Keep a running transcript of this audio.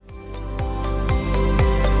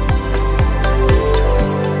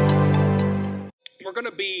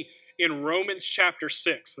going to be in Romans chapter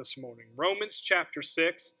 6 this morning. Romans chapter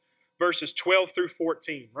 6, verses 12 through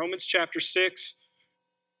 14. Romans chapter 6,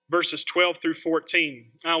 verses 12 through 14.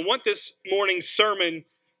 I want this morning's sermon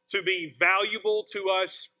to be valuable to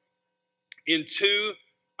us in two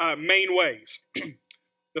main ways.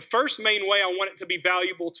 The first main way I want it to be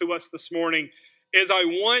valuable to us this morning is I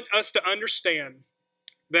want us to understand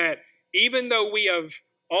that even though we have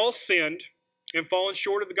all sinned and fallen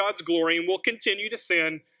short of God's glory and will continue to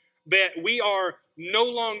sin, that we are no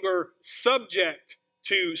longer subject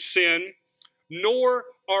to sin, nor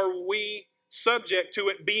are we subject to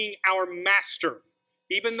it being our master.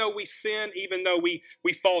 Even though we sin, even though we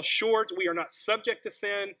fall short, we are not subject to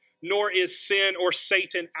sin, nor is sin or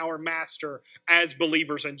Satan our master as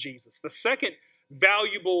believers in Jesus. The second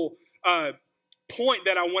valuable point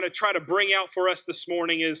that I want to try to bring out for us this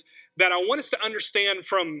morning is that I want us to understand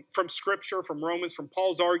from Scripture, from Romans, from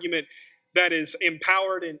Paul's argument that is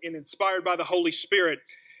empowered and inspired by the Holy Spirit,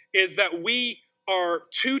 is that we are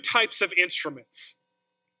two types of instruments.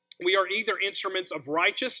 We are either instruments of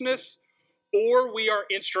righteousness or we are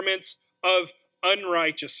instruments of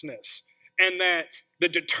unrighteousness. And that the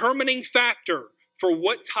determining factor for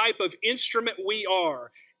what type of instrument we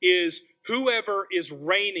are is whoever is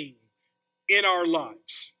reigning in our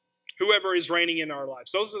lives. Whoever is reigning in our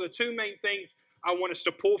lives. Those are the two main things I want us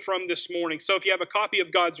to pull from this morning. So if you have a copy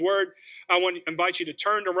of God's Word, I want to invite you to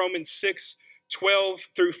turn to Romans 6, 12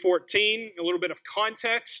 through 14. A little bit of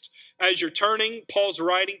context as you're turning. Paul's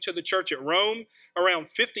writing to the church at Rome around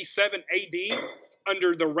 57 AD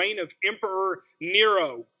under the reign of Emperor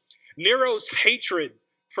Nero. Nero's hatred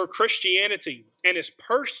for Christianity and his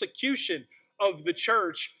persecution of the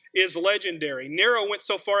church is legendary. Nero went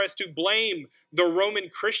so far as to blame the Roman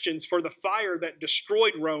Christians for the fire that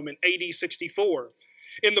destroyed Rome in AD 64.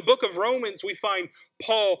 In the book of Romans, we find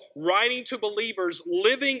Paul writing to believers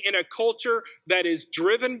living in a culture that is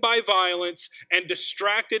driven by violence and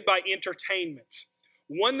distracted by entertainment.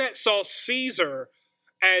 One that saw Caesar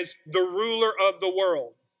as the ruler of the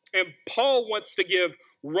world. And Paul wants to give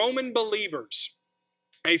Roman believers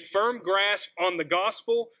a firm grasp on the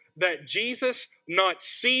gospel that Jesus, not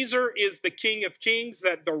Caesar, is the King of Kings,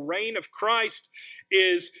 that the reign of Christ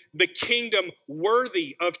is the kingdom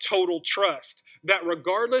worthy of total trust, that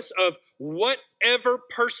regardless of whatever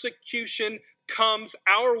persecution comes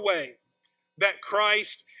our way, that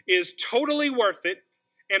Christ is totally worth it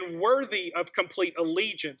and worthy of complete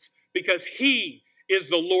allegiance because He is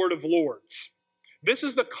the Lord of Lords. This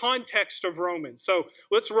is the context of Romans. So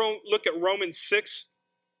let's look at Romans 6,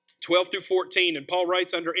 12 through 14. And Paul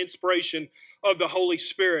writes under inspiration of the Holy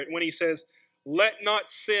Spirit when he says, "Let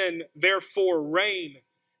not sin therefore reign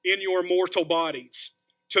in your mortal bodies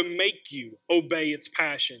to make you obey its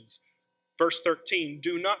passions." Verse 13,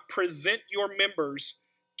 "Do not present your members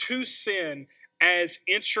to sin as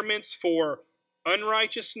instruments for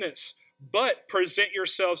unrighteousness, but present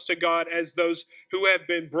yourselves to God as those who have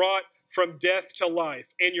been brought from death to life,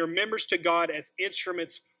 and your members to God as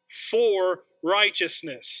instruments for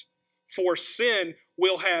righteousness. For sin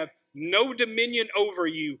will have no dominion over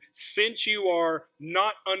you, since you are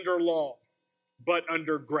not under law, but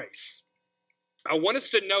under grace." I want us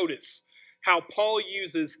to notice how Paul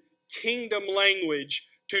uses kingdom language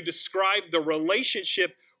to describe the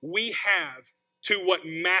relationship we have to what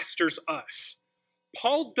masters us.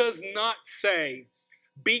 Paul does not say,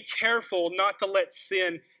 be careful not to let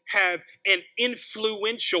sin have an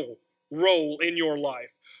influential role in your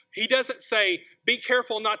life. He doesn't say, be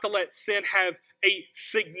careful not to let sin have a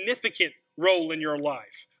significant role in your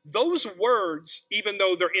life. Those words, even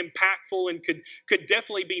though they're impactful and could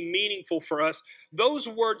definitely be meaningful for us, those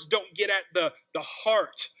words don't get at the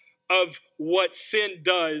heart of what sin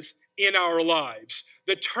does in our lives.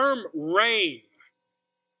 The term reign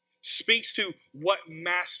speaks to what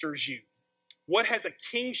masters you. What has a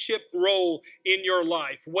kingship role in your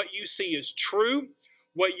life? What you see as true,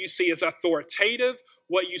 what you see as authoritative,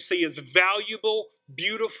 what you see as valuable,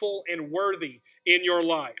 beautiful, and worthy in your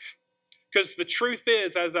life. Because the truth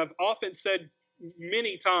is, as I've often said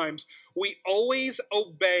many times, we always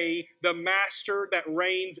obey the master that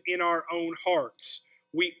reigns in our own hearts.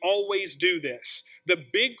 We always do this. The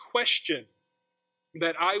big question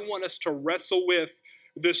that I want us to wrestle with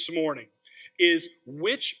this morning is,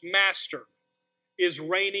 which master is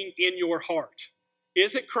reigning in your heart?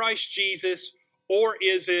 Is it Christ Jesus, or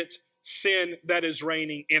is it sin that is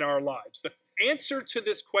reigning in our lives? The answer to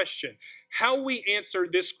this question, how we answer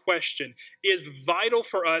this question, is vital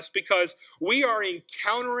for us because we are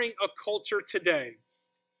encountering a culture today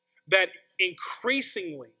that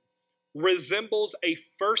increasingly resembles a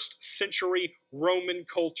first century Roman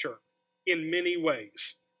culture. in many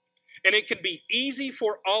ways. And it can be easy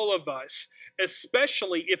for all of us,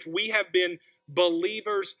 especially if we have been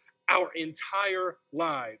believers our entire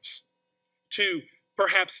lives, to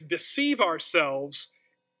perhaps deceive ourselves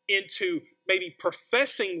into maybe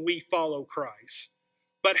professing we follow Christ,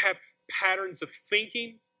 but have patterns of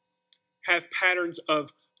thinking, have patterns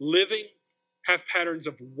of living, have patterns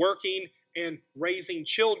of working and raising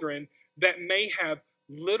children that may have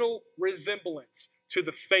little resemblance to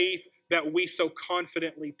the faith that we so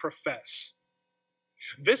confidently profess.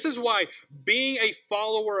 This is why being a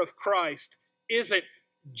follower of Christ isn't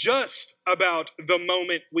just about the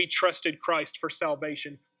moment we trusted Christ for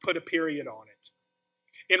salvation, put a period on it.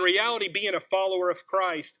 In reality, being a follower of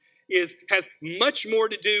Christ has much more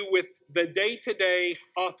to do with the day-to-day,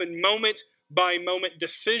 often moment-by-moment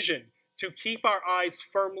decision to keep our eyes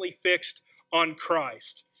firmly fixed on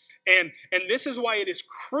Christ. And this is why it is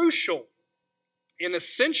crucial and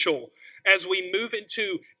essential as we move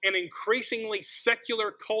into an increasingly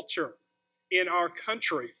secular culture in our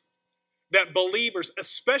country that believers,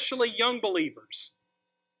 especially young believers,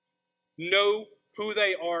 know who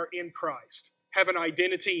they are in Christ, have an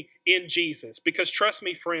identity in Jesus. Because trust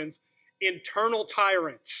me, friends, internal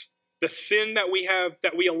tyrants, the sin that we have,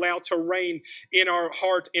 that we allow to reign in our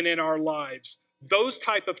heart and in our lives, those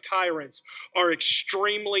type of tyrants are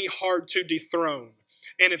extremely hard to dethrone.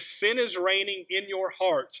 And if sin is reigning in your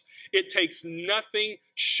heart, it takes nothing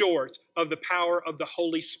short of the power of the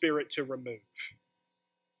Holy Spirit to remove.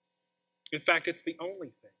 In fact, it's the only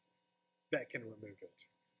thing that can remove it.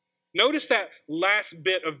 Notice that last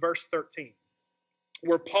bit of verse 13,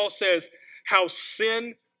 where Paul says how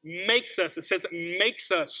sin makes us, it says it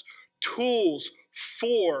makes us tools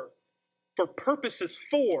for purposes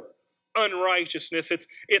for unrighteousness.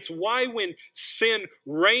 It's why when sin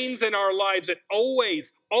reigns in our lives, it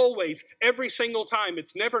always, every single time,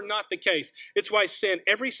 it's never not the case. It's why sin,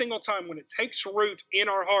 every single time when it takes root in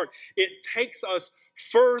our heart, it takes us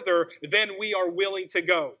further than we are willing to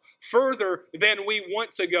go, further than we want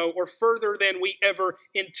to go, or further than we ever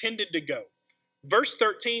intended to go. Verse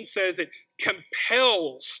 13 says it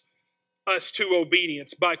compels us to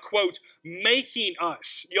obedience by, quote, making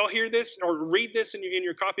us. Y'all hear this or read this in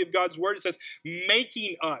your copy of God's Word? It says,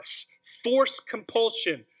 making us, forced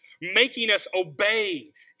compulsion, making us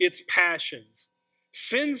obey its passions.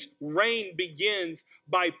 Sin's reign begins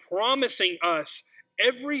by promising us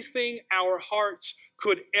everything our hearts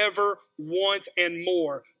could ever want and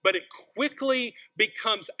more, but it quickly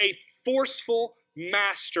becomes a forceful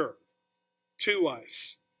master to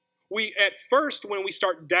us. We, at first, when we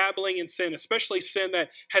start dabbling in sin, especially sin that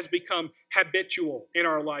has become habitual in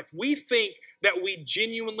our life, we think that we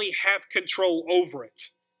genuinely have control over it.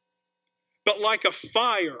 But like a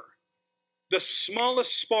fire, the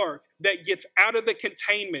smallest spark that gets out of the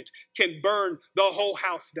containment can burn the whole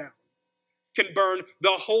house down, can burn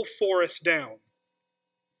the whole forest down.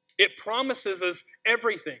 It promises us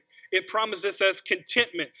everything. It promises us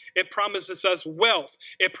contentment. It promises us wealth.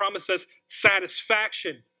 It promises us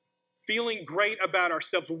satisfaction, feeling great about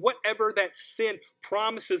ourselves. Whatever that sin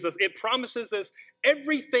promises us, it promises us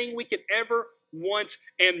everything we could ever want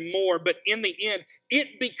and more. But in the end,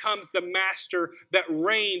 it becomes the master that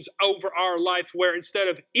reigns over our life, where instead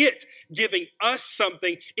of it giving us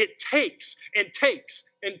something, it takes and takes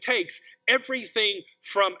and takes everything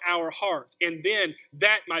from our heart. And then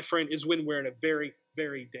that, my friend, is when we're in a very,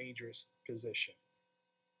 very dangerous position.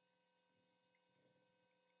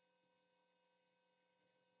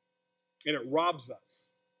 And it robs us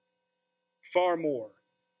far more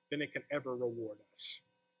than it can ever reward us.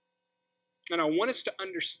 And I want us to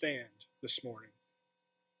understand this morning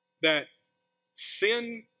that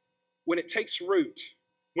sin, when it takes root,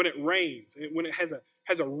 when it reigns, when it has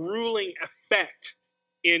a ruling effect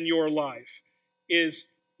in your life, is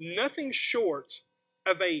nothing short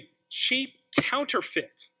of a cheap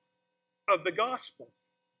counterfeit of the gospel.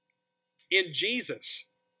 In Jesus,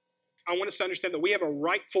 I want us to understand that we have a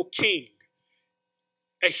rightful king,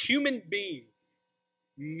 a human being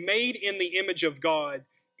made in the image of God,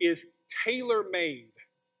 is tailor-made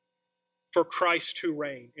for Christ to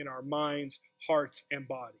reign in our minds, hearts, and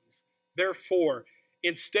bodies. Therefore,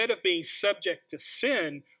 instead of being subject to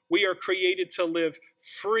sin, we are created to live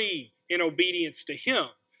free in obedience to Him.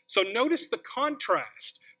 So notice the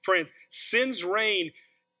contrast, friends. Sin's reign,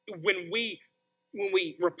 when we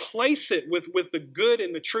replace it with the good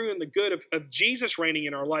and the true and the good of Jesus reigning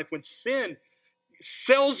in our life, when sin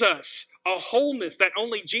sells us a wholeness that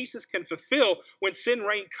only Jesus can fulfill, when sin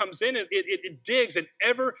reign comes in, it digs an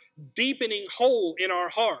ever deepening hole in our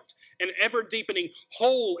heart. an ever-deepening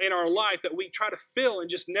hole in our life that we try to fill and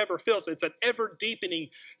just never fill. So it's an ever-deepening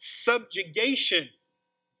subjugation,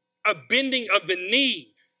 a bending of the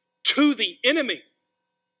knee to the enemy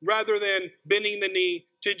rather than bending the knee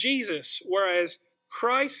to Jesus. Whereas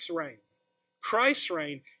Christ's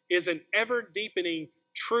reign is an ever-deepening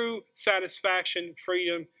true satisfaction,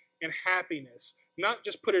 freedom, and happiness. Not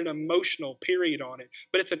just put an emotional period on it,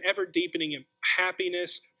 but it's an ever-deepening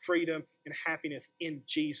happiness, freedom, and happiness in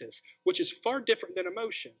Jesus, which is far different than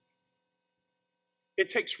emotion. It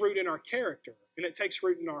takes root in our character, and it takes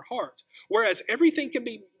root in our heart. Whereas everything can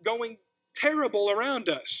be going terrible around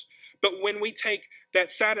us. But when we take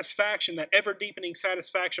that satisfaction, that ever-deepening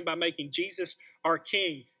satisfaction by making Jesus our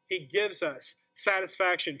King, He gives us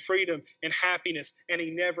satisfaction, freedom, and happiness, and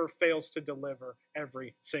He never fails to deliver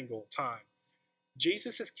every single time.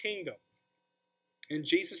 Jesus' kingdom and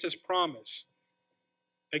Jesus' promise,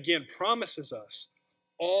 again, promises us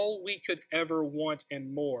all we could ever want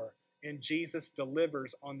and more, and Jesus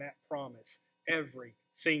delivers on that promise every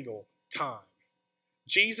single time.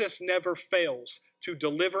 Jesus never fails to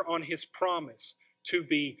deliver on His promise to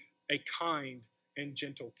be a kind and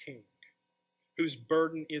gentle King, whose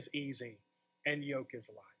burden is easy and yoke is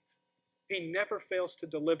light. He never fails to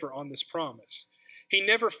deliver on this promise. He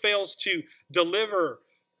never fails to deliver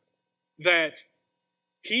that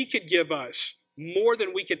He could give us more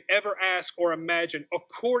than we could ever ask or imagine,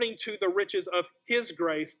 according to the riches of His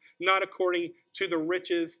grace, not according to the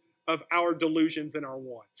riches of our delusions and our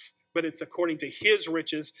wants, but it's according to His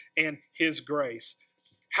riches and His grace.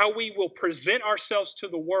 How we will present ourselves to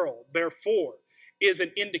the world, therefore, is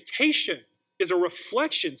an indication, is a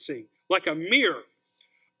reflection, like a mirror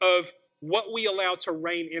of what we allow to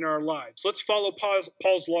reign in our lives. Let's follow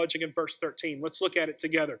Paul's logic in verse 13. Let's look at it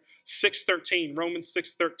together. 6:13, Romans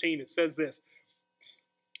 6:13, it says this.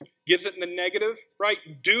 Gives it in the negative, right?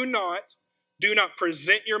 Do not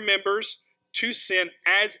present your members to sin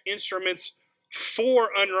as instruments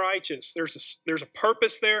for unrighteous. There's a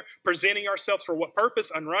purpose there, presenting ourselves for what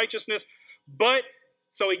purpose? Unrighteousness. But,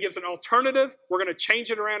 so he gives an alternative. We're going to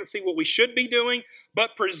change it around and see what we should be doing.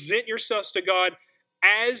 But present yourselves to God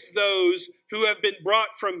as those who have been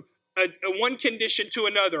brought from one condition to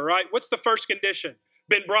another, right? What's the first condition?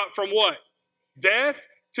 Been brought from what? Death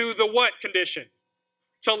to the what condition?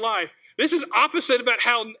 To life. This is opposite about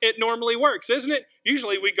how it normally works, isn't it?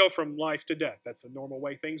 Usually we go from life to death. That's the normal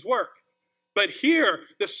way things work. But here,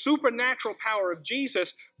 the supernatural power of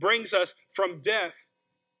Jesus brings us from death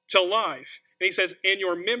to life. And he says, and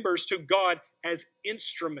your members to God as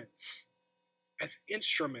instruments. As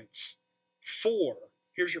instruments for.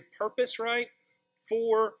 Here's your purpose, right?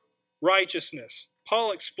 For righteousness.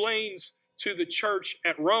 Paul explains to the church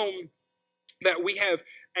at Rome that we have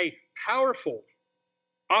a powerful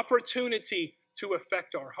opportunity to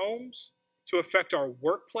affect our homes, to affect our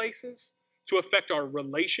workplaces, to affect our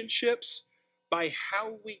relationships by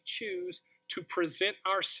how we choose to present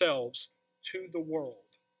ourselves to the world.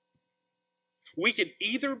 We can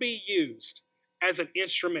either be used as an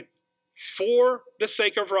instrument for the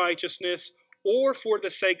sake of righteousness or for the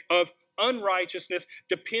sake of unrighteousness,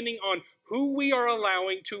 depending on who we are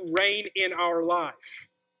allowing to reign in our life.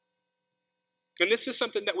 And this is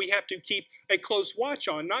something that we have to keep a close watch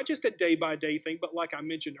on, not just a day-by-day thing, but like I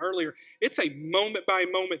mentioned earlier, it's a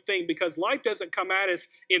moment-by-moment thing because life doesn't come at us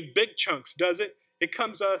in big chunks, does it? It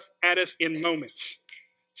comes at us in moments.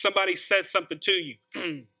 Somebody says something to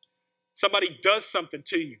you. Somebody does something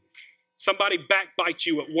to you. Somebody backbites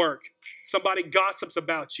you at work. Somebody gossips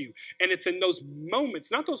about you. And it's in those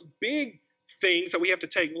moments, not those big things that we have to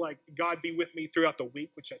take, like God be with me throughout the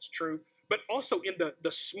week, which that's true, but also in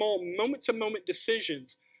the small moment-to-moment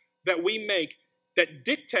decisions that we make that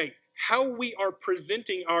dictate how we are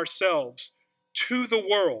presenting ourselves to the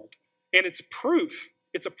world. And it's proof.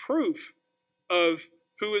 It's a proof of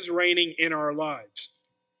who is reigning in our lives.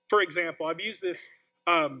 For example, I've used this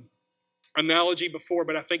analogy before,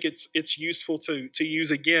 but I think it's useful to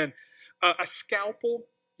use again. A scalpel,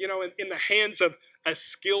 in the hands of a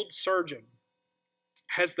skilled surgeon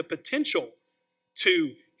has the potential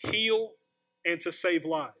to heal and to save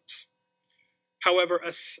lives. However,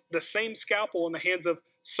 the same scalpel in the hands of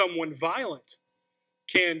someone violent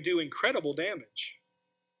can do incredible damage.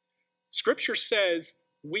 Scripture says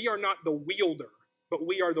we are not the wielder, but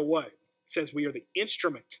we are the what? It says we are the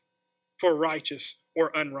instrument for righteous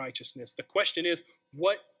or unrighteousness. The question is,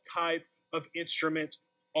 what type of instrument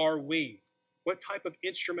are we? What type of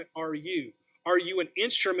instrument are you? Are you an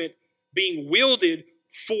instrument being wielded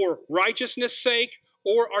for righteousness' sake,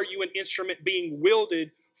 or are you an instrument being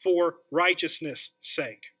wielded for righteousness'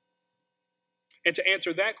 sake? And to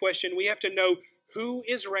answer that question, we have to know who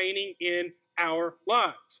is reigning in our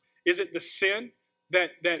lives? Is it the sin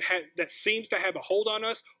that seems to have a hold on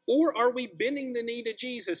us? Or are we bending the knee to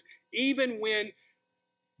Jesus even when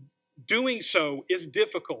doing so is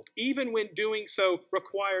difficult, even when doing so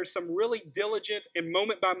requires some really diligent and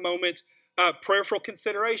moment-by-moment prayerful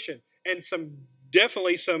consideration and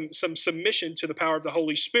definitely some submission to the power of the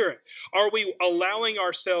Holy Spirit? Are we allowing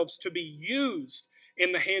ourselves to be used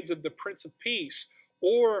in the hands of the Prince of Peace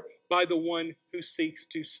or by the one who seeks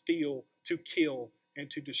to steal, to kill, and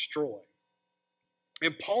to destroy?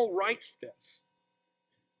 And Paul writes this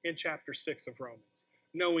in chapter 6 of Romans,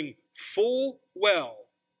 knowing full well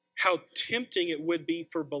how tempting it would be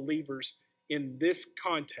for believers in this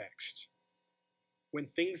context when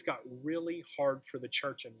things got really hard for the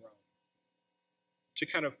church in Rome to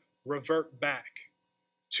kind of revert back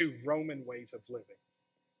to Roman ways of living,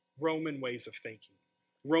 Roman ways of thinking,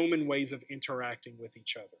 Roman ways of interacting with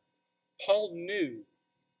each other. Paul knew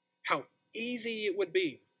how easy it would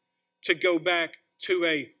be to go back to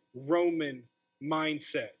a Roman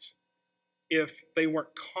mindset if they weren't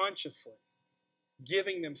consciously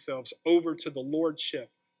giving themselves over to the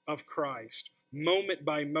lordship of Christ moment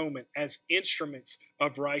by moment as instruments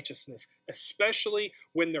of righteousness, especially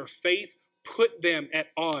when their faith put them at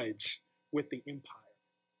odds with the empire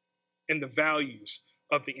and the values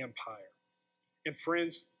of the empire. And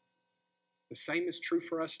friends, the same is true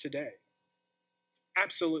for us today.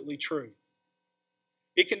 Absolutely true.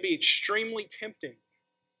 It can be extremely tempting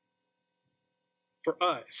for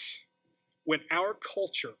us when our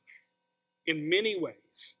culture, in many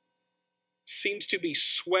ways, seems to be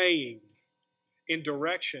swaying in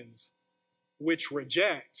directions which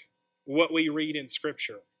reject what we read in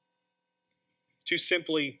Scripture, to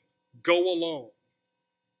simply go along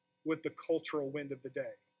with the cultural wind of the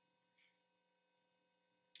day.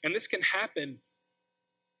 And this can happen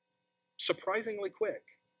surprisingly quick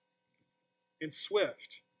and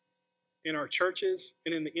swift in our churches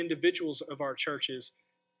and in the individuals of our churches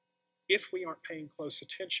if we aren't paying close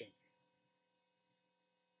attention.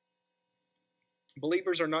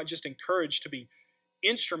 Believers are not just encouraged to be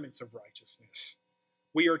instruments of righteousness.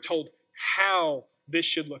 We are told how this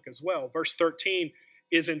should look as well. Verse 13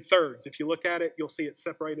 is in thirds. If you look at it, you'll see it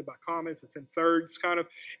separated by commas. It's in thirds, kind of.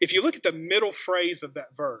 If you look at the middle phrase of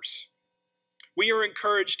that verse, we are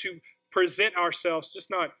encouraged to present ourselves,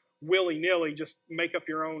 just not willy-nilly, just make up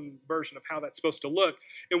your own version of how that's supposed to look.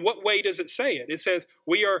 In what way does it say it? It says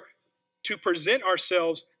we are to present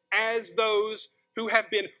ourselves as those who have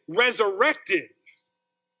been resurrected.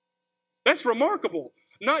 That's remarkable.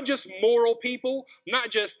 Not just moral people,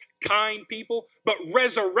 not just kind people, but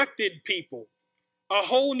resurrected people. A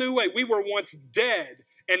whole new way. We were once dead,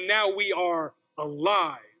 and now we are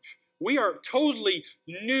alive. We are totally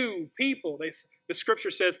new people. The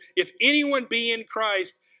Scripture says, if anyone be in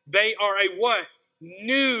Christ, they are a what?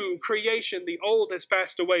 New creation. The old has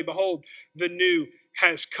passed away. Behold, the new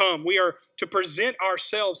has come. We are to present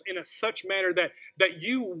ourselves in such manner that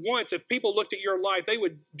you once, if people looked at your life, they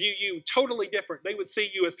would view you totally different. They would see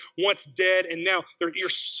you as once dead, and now you're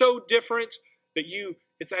so different that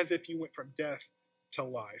it's as if you went from death to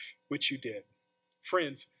life, which you did.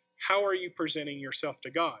 Friends, how are you presenting yourself to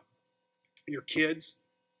God? Your kids,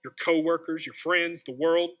 your co-workers, your friends, the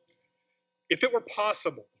world? If it were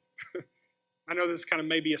possible, I know this kind of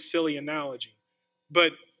may be a silly analogy,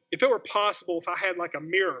 but if it were possible, if I had like a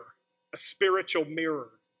mirror, a spiritual mirror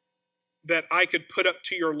that I could put up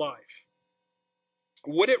to your life,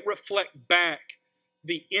 would it reflect back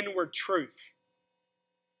the inward truth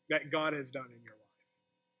that God has done in your life?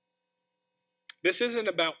 This isn't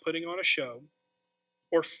about putting on a show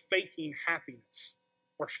or faking happiness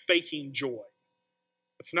or faking joy.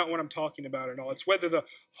 That's not what I'm talking about at all. It's whether the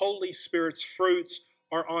Holy Spirit's fruits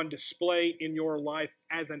are on display in your life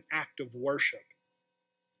as an act of worship.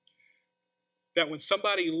 That when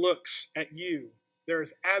somebody looks at you, there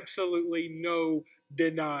is absolutely no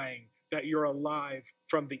denying that you're alive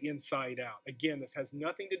from the inside out. Again, this has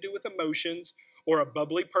nothing to do with emotions or a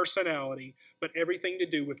bubbly personality, but everything to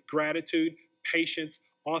do with gratitude, patience,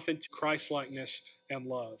 authentic Christ-likeness, and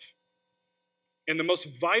love. And the most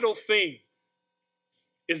vital thing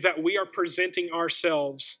is that we are presenting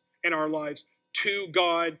ourselves and our lives to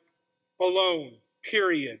God alone,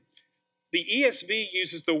 period. The ESV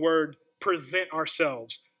uses the word present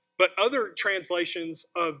ourselves, but other translations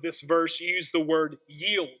of this verse use the word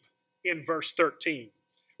yield in verse 13,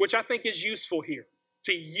 which I think is useful here.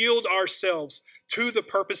 To yield ourselves to the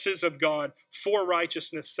purposes of God for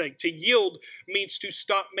righteousness' sake. To yield means to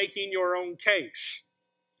stop making your own case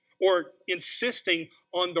or insisting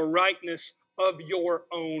on the rightness of your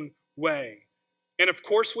own way. And of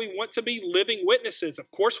course, we want to be living witnesses.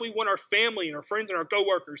 Of course, we want our family and our friends and our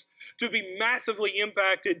coworkers to be massively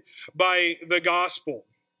impacted by the gospel.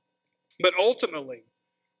 But ultimately,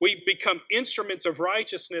 we become instruments of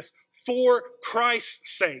righteousness for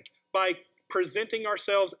Christ's sake by presenting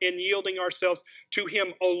ourselves and yielding ourselves to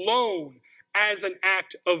Him alone as an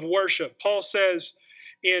act of worship. Paul says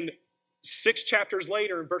in 6 chapters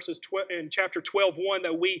later, in chapter 12:1,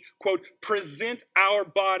 that we, quote, present our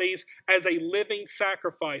bodies as a living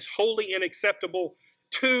sacrifice, holy and acceptable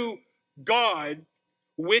to God,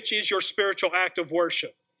 which is your spiritual act of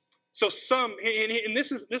worship. So and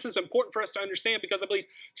this is important for us to understand, because I believe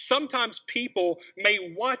sometimes people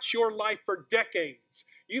may watch your life for decades.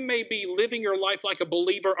 You may be living your life like a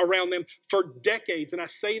believer around them for decades. And I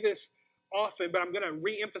say this often, but I'm going to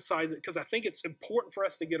re-emphasize it because I think it's important for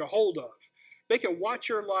us to get a hold of. They can watch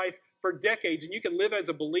your life for decades, and you can live as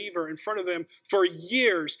a believer in front of them for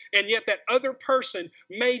years, and yet that other person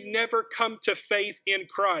may never come to faith in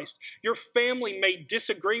Christ. Your family may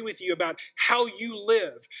disagree with you about how you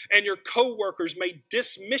live, and your coworkers may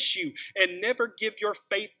dismiss you and never give your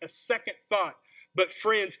faith a second thought. But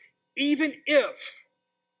friends, even if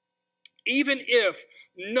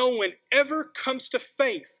no one ever comes to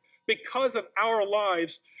faith because of our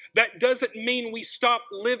lives, that doesn't mean we stop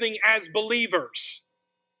living as believers.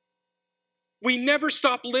 We never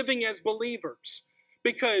stop living as believers,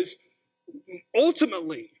 because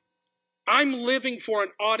ultimately, I'm living for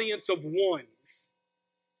an audience of one,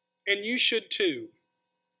 and you should too.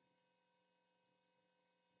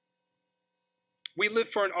 We live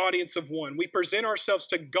for an audience of one. We present ourselves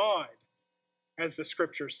to God, as the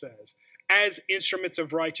scripture says, as instruments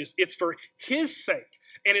of righteousness. It's for His sake,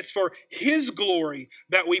 and it's for His glory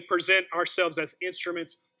that we present ourselves as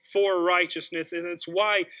instruments for righteousness. And it's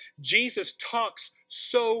why Jesus talks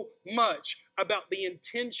so much about the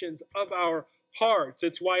intentions of our hearts.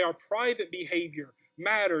 It's why our private behavior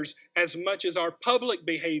matters as much as our public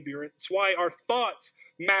behavior. It's why our thoughts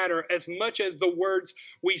matter as much as the words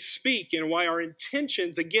we speak, and why our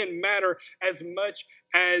intentions, again, matter as much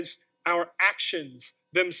as our actions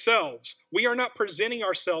themselves. We are not presenting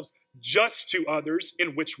ourselves just to others,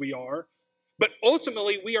 in which we are, but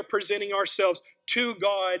ultimately we are presenting ourselves to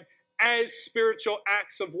God as spiritual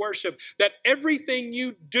acts of worship. That everything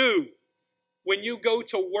you do when you go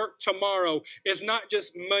to work tomorrow is not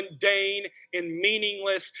just mundane and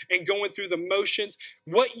meaningless and going through the motions.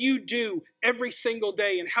 What you do every single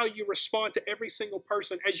day and how you respond to every single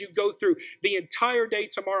person as you go through the entire day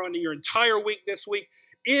tomorrow and your entire week this week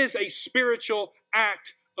is a spiritual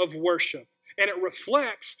act of worship. And it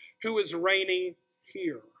reflects who is reigning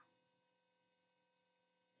here.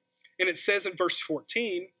 And it says in verse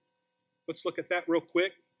 14, let's look at that real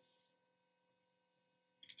quick.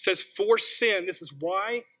 It says, for sin, this is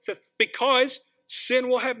why, it says, because sin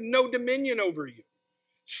will have no dominion over you,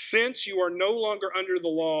 since you are no longer under the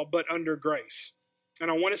law, but under grace. And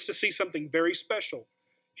I want us to see something very special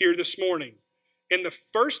here this morning. In the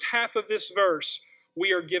first half of this verse,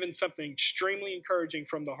 we are given something extremely encouraging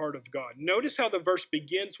from the heart of God. Notice how the verse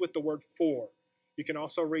begins with the word for. You can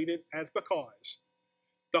also read it as because.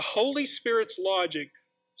 The Holy Spirit's logic,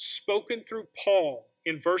 spoken through Paul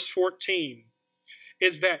in verse 14,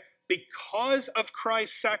 is that because of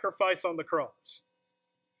Christ's sacrifice on the cross,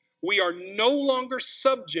 we are no longer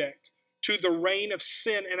subject to the reign of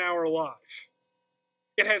sin in our life.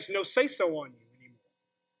 It has no say-so on you anymore.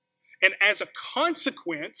 And as a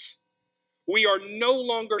consequence, we are no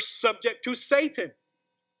longer subject to Satan.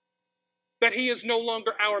 That he is no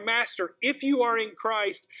longer our master. If you are in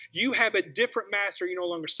Christ, you have a different master. You're no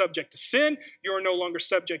longer subject to sin. You are no longer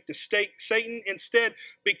subject to Satan. Instead,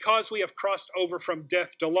 because we have crossed over from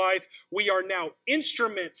death to life, we are now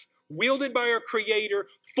instruments wielded by our Creator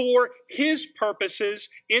for His purposes,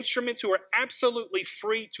 instruments who are absolutely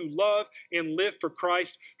free to love and live for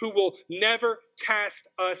Christ, who will never cast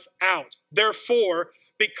us out. Therefore,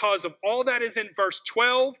 because of all that is in verse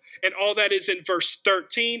 12 and all that is in verse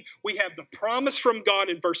 13, we have the promise from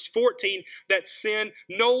God in verse 14 that sin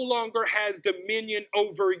no longer has dominion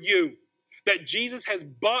over you, that Jesus has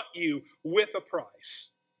bought you with a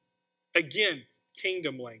price. Again,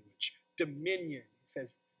 kingdom language, dominion. It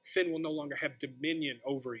says sin will no longer have dominion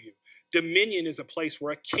over you. Dominion is a place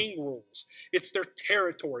where a king rules. It's their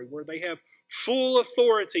territory where they have full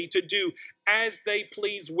authority to do as they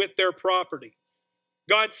please with their property.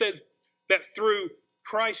 God says that through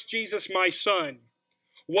Christ Jesus, my Son,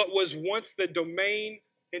 what was once the domain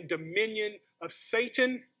and dominion of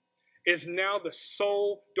Satan is now the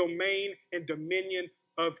sole domain and dominion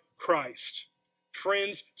of Christ.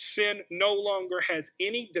 Friends, sin no longer has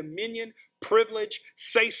any dominion, privilege,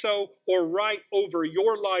 say-so, or right over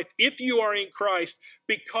your life if you are in Christ,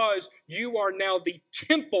 because you are now the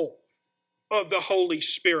temple of the Holy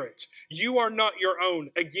Spirit. You are not your own.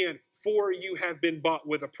 Again, for you have been bought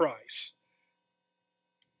with a price.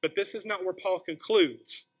 But this is not where Paul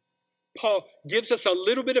concludes. Paul gives us a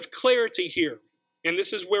little bit of clarity here, and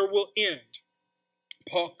this is where we'll end.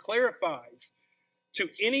 Paul clarifies to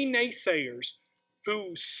any naysayers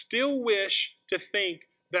who still wish to think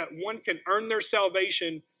that one can earn their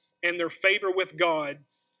salvation and their favor with God,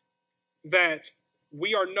 that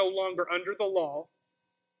we are no longer under the law,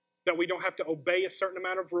 that we don't have to obey a certain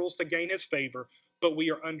amount of rules to gain his favor, but we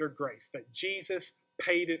are under grace, that Jesus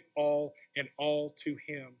paid it all, and all to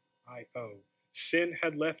him I owe. Sin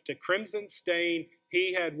had left a crimson stain.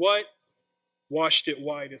 He had what? Washed it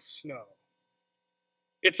white as snow.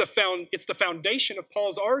 It's the foundation of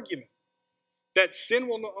Paul's argument, that sin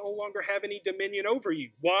will no longer have any dominion over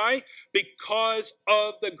you. Why? Because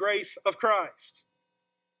of the grace of Christ.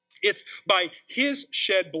 It's by his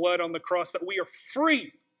shed blood on the cross that we are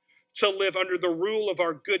free to live under the rule of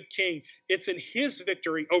our good King. It's in his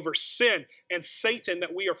victory over sin and Satan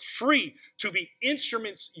that we are free to be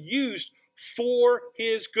instruments used for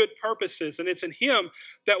his good purposes. And it's in him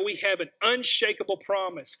that we have an unshakable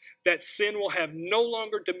promise that sin will have no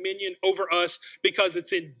longer dominion over us, because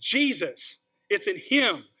it's in Jesus. It's in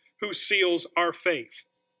him who seals our faith.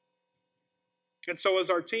 And so as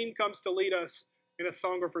our team comes to lead us in a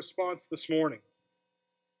song of response this morning,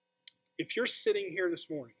 if you're sitting here this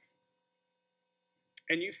morning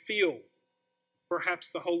and you feel perhaps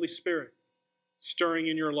the Holy Spirit stirring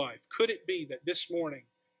in your life, could it be that this morning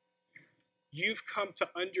you've come to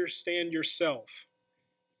understand yourself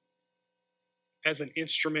as an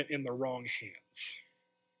instrument in the wrong hands?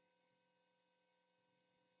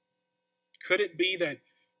 Could it be that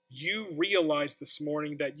you realize this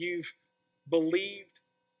morning that you've believed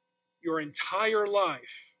your entire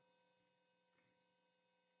life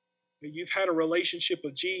that you've had a relationship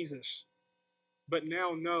with Jesus, but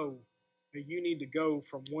now know that you need to go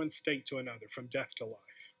from one state to another, from death to life?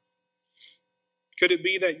 Could it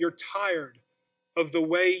be that you're tired of the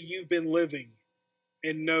way you've been living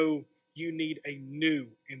and know you need a new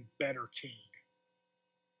and better King?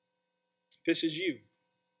 If this is you,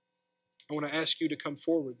 I want to ask you to come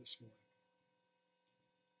forward this morning.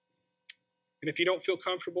 And if you don't feel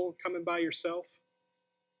comfortable coming by yourself,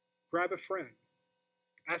 grab a friend.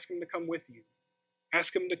 Ask him to come with you.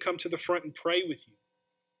 Ask him to come to the front and pray with you.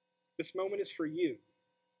 This moment is for you.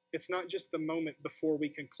 It's not just the moment before we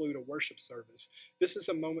conclude a worship service. This is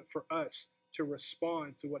a moment for us to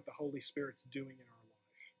respond to what the Holy Spirit's doing in our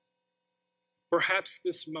life. Perhaps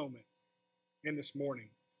this moment and this morning,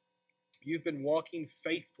 you've been walking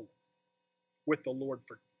faithfully with the Lord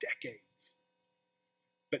for decades,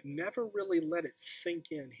 but never really let it sink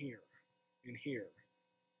in here and here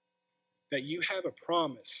that you have a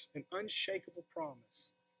promise, an unshakable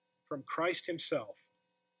promise from Christ himself,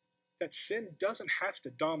 that sin doesn't have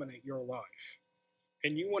to dominate your life,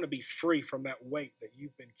 and you want to be free from that weight that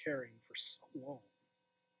you've been carrying for so long.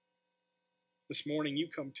 This morning you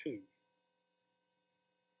come too.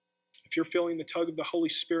 If you're feeling the tug of the Holy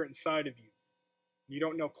Spirit inside of you, you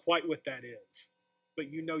don't know quite what that is, but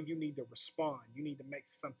you know you need to respond. You need to make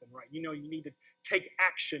something right. You know you need to take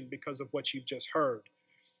action because of what you've just heard.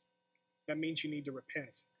 That means you need to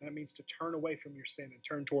repent. That means to turn away from your sin and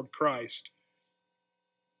turn toward Christ.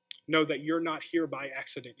 Know that you're not here by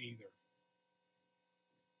accident either.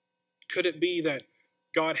 Could it be that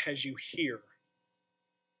God has you here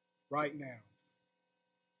right now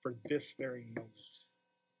for this very moment?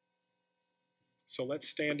 So let's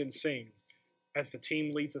stand and sing as the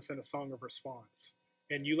team leads us in a song of response.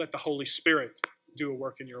 And you let the Holy Spirit do a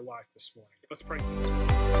work in your life this morning. Let's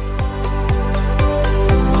pray.